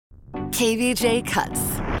KVJ Cuts.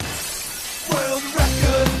 World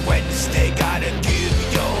Record Wednesday, gotta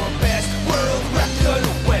give your best. World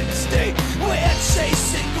Record Wednesday, we're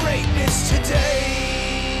chasing greatness today.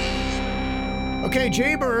 Okay,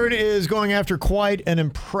 Jaybird is going after quite an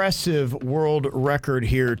impressive world record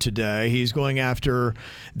here today. He's going after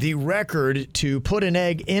the record to put an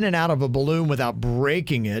egg in and out of a balloon without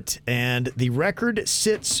breaking it, and the record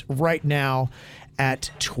sits right now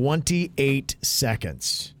at 28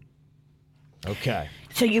 seconds. Okay.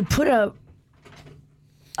 So you put a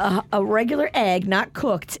regular egg, not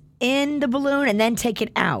cooked, in the balloon and then take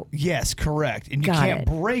it out. Yes, correct. And you Got can't it.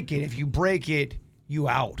 break it. If you break it, you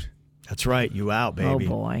out. That's right. You out, baby. Oh,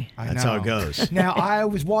 boy. That's how it goes. Now, I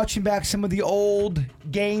was watching back some of the old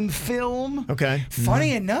game film. Okay.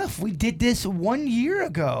 Funny enough, we did this 1 year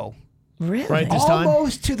ago. Really? Right this time?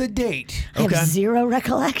 Almost to the date. I have Okay. zero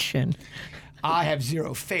recollection. I have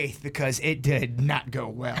zero faith because it did not go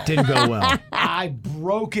well. Didn't go well. I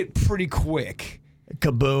broke it pretty quick.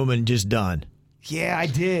 Kaboom and just done. Yeah, I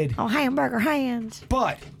did. Oh, hamburger hands.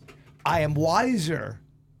 But I am wiser,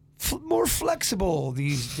 more flexible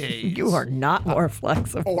these days. You are not more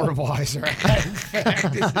flexible. Or wiser. In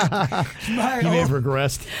fact, this is my You may have own-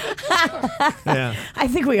 regressed. Yeah. I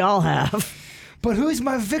think we all have. But who's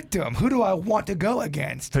my victim? Who do I want to go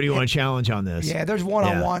against? Who do you want to challenge on this? Yeah, there's one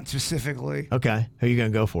I Yeah. want specifically. Okay. Who are you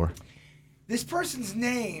going to go for? This person's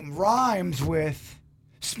name rhymes with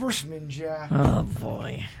Smurfsmanja. Oh,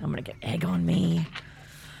 boy. I'm going to get egg on me.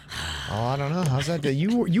 Oh, I don't know. How's that?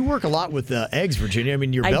 You work a lot with eggs, Virginia. I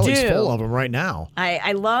mean, your I belly's do. full of them right now.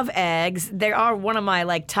 I love eggs. They are one of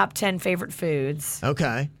my top 10 favorite foods.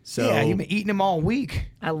 Okay. So Yeah, you've been eating them all week.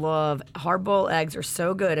 I love hard-boiled eggs are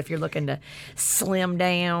so good if you're looking to slim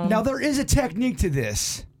down. Now, there is a technique to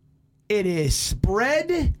this. It is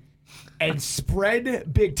spread and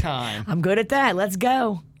spread big time. I'm good at that. Let's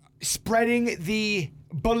go. Spreading the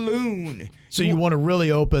balloon. So you want to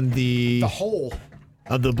really open the The hole.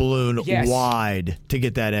 of the balloon Yes. wide to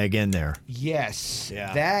get that egg in there. Yes.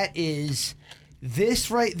 Yeah. That is...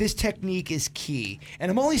 This technique is key. And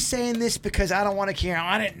I'm only saying this because I don't want to carry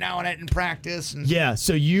on it now and it in practice. And Yeah.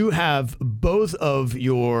 So you have both of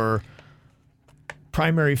your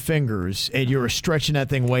primary fingers, and you're stretching that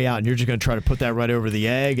thing way out, and you're just going to try to put that right over the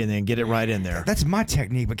egg and then get it right in there. That's my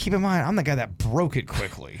technique, but keep in mind, I'm the guy that broke it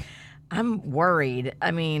quickly. I'm worried.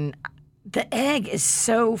 I mean, the egg is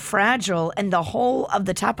so fragile, and the hole of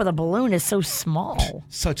the top of the balloon is so small.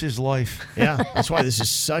 Such is life. Yeah. That's why this is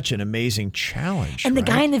such an amazing challenge. And the right?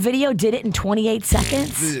 guy in the video did it in 28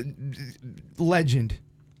 seconds. Legend.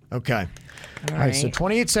 Okay. All right. So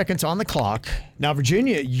 28 seconds on the clock. Now,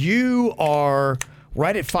 Virginia, you are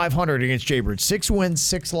right at 500 against Jaybird. 6 wins,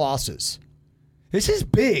 6 losses. This is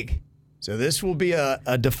big. So this will be a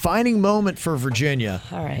defining moment for Virginia.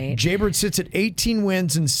 All right. Jaybird sits at 18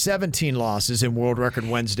 wins and 17 losses in World Record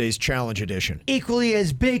Wednesday's Challenge Edition. Equally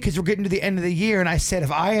as big because we're getting to the end of the year, and I said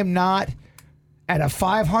if I am not at a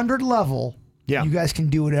 500 level, Yeah. you guys can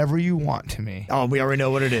do whatever you want to me. Oh, we already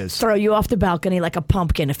know what it is. Throw you off the balcony like a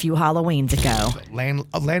pumpkin a few Halloweens ago.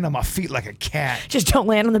 Land on my feet like a cat. Just don't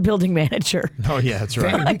land on the building manager. Oh, yeah, that's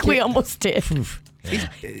right. Like we almost did.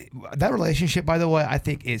 That relationship, by the way, I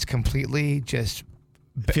think is completely just,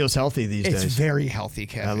 Feels healthy these it's days. very healthy,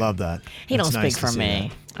 Kevin. I love that. He That's don't nice speak to for see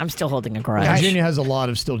me. I'm still holding a that. grudge. Virginia has a lot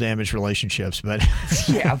of still damaged relationships, but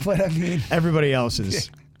Yeah, but I mean, everybody else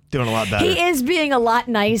is doing a lot better. He is being a lot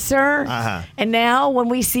nicer. Uh-huh. And now when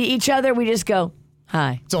we see each other, we just go,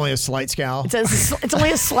 hi. It's only a slight scowl. It's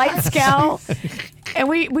only a slight scowl. And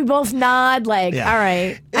we both nod like, Yeah. all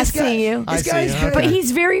right, I see you. I this see guy's you. good. But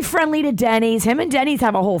he's very friendly to Denny's. Him and Denny's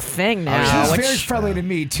have a whole thing now. She's which very friendly to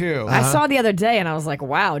me, too. I saw the other day and I was like,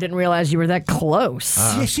 wow, didn't realize you were that close.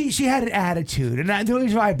 Yeah, she had an attitude, and the only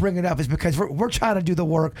reason why I bring it up is because we're trying to do the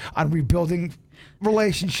work on rebuilding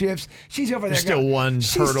relationships. She's over there. There's still going, one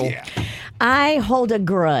she's- hurdle. yeah. I hold a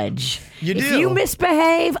grudge. You If do? you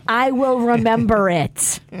misbehave, I will remember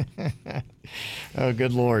it. Oh,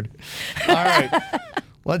 good Lord. All right.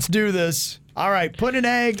 Let's do this. All right. Put an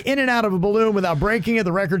egg in and out of a balloon without breaking it.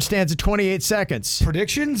 The record stands at 28 seconds.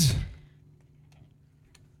 Predictions?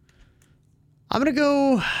 I'm going to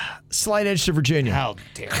go slight edge to Virginia. How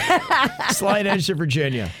dare you. Slight edge to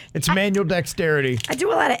Virginia. It's manual dexterity. I do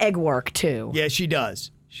a lot of egg work too. Yeah, she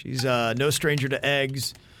does. She's no stranger to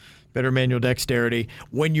eggs. Better manual dexterity.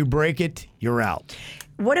 When you break it, you're out.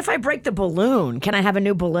 What if I break the balloon? Can I have a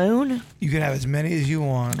new balloon? You can have as many as you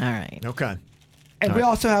want. All right. Okay. And we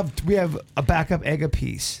also have a backup egg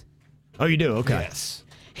apiece. Oh, you do? Okay. Yes.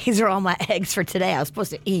 These are all my eggs for today. I was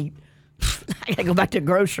supposed to eat. I gotta go back to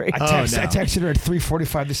grocery. I texted her at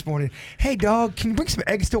 3:45 this morning. Hey, dog, can you bring some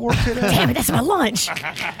eggs to work today? Damn it, that's my lunch.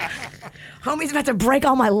 Homie's about to break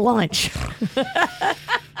all my lunch.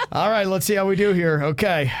 All right, let's see how we do here.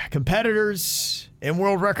 Okay, competitors in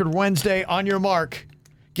World Record Wednesday. On your mark,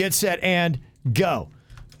 get set, and go.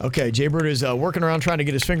 Okay, Jay Bird is working around trying to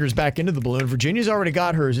get his fingers back into the balloon. Virginia's already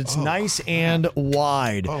got hers. It's nice and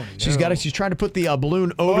wide. Oh, no. She's got it. She's trying to put the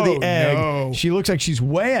balloon over the egg. No. She looks like she's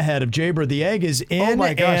way ahead of Jay Bird. The egg is in,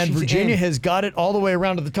 my gosh, and she's Virginia in. has got it all the way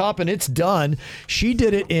around to the top, and it's done. She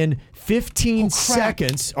did it in 15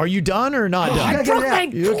 seconds. Are you done or not done? I broke my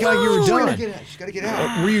You look like you were balloon. done. She's got to get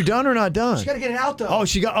out. Were you done or not done? She's got to get it out, though. Oh,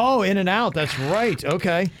 she got in and out. That's right.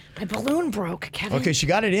 Okay. My balloon broke, Kevin. Okay, she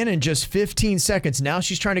got it in just 15 seconds. Now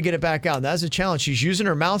she's trying to get it back out. That's a challenge. She's using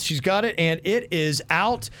her mouth. She's got it, and it is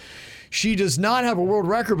out. She does not have a world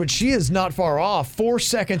record, but she is not far off. 4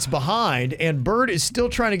 seconds behind, and Bird is still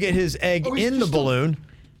trying to get his egg in the balloon.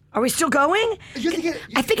 Are we still going? You gotta get it.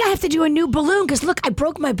 I think I have to do a new balloon because look, I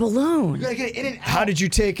broke my balloon. You got to get it in and out. How did you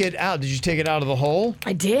take it out? Did you take it out of the hole?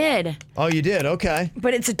 I did, Oh, you did? Okay.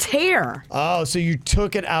 but it's a tear. Oh, so you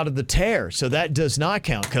took it out of the tear. So that does not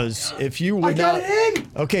count, because if you would I got not... it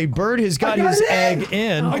in. Okay, Bird has got I got his it in. egg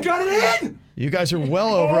in. I got it in. You guys are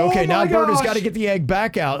well over. Oh Okay, now my Bird has gosh. got to get the egg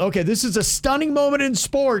back out. Okay, this is a stunning moment in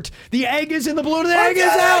sport. The egg is in the balloon. The I egg did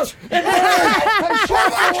is it. out. And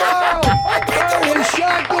Bird has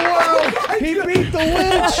shocked the world. He beat the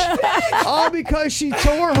witch. All because she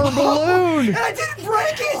tore her balloon. And I didn't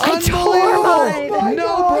break it. Unbelievable. Oh my No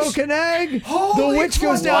gosh. broken egg. Holy The witch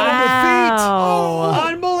goes fuck. down in Wow. defeat.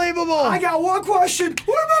 Unbelievable. I got one question.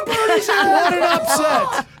 Where are my birdies What an at?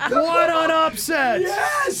 upset. What an upset.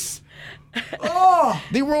 Yes. Oh.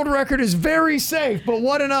 The world record is very safe, but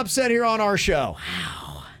what an upset here on our show.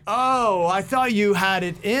 Oh, I thought you had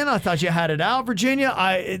it in. I thought you had it out, Virginia.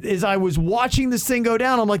 As I was watching this thing go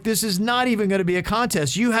down, I'm like, this is not even going to be a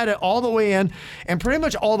contest. You had it all the way in and pretty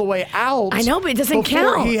much all the way out. I know, but it doesn't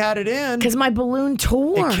before count. He had it in. Because my balloon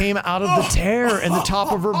tore. It came out of the tear in the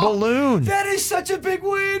top of her balloon. That is such a big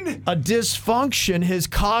win. A dysfunction has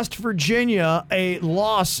cost Virginia a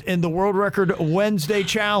loss in the World Record Wednesday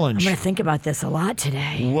Challenge. I'm going to think about this a lot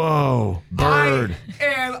today. Whoa, Bird.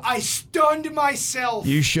 I stunned myself.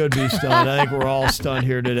 You should be stunned. I think we're all stunned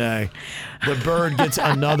here today. The Bird gets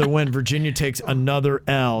another win. Virginia takes another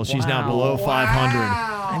L. She's now below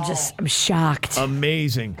 500. I'm shocked.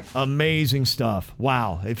 Amazing, amazing stuff.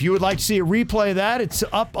 Wow. If you would like to see a replay of that, it's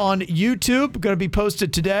up on YouTube. Going to be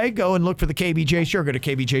posted today. Go and look for the KVJ show. Go to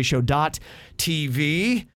kvjshow.tv.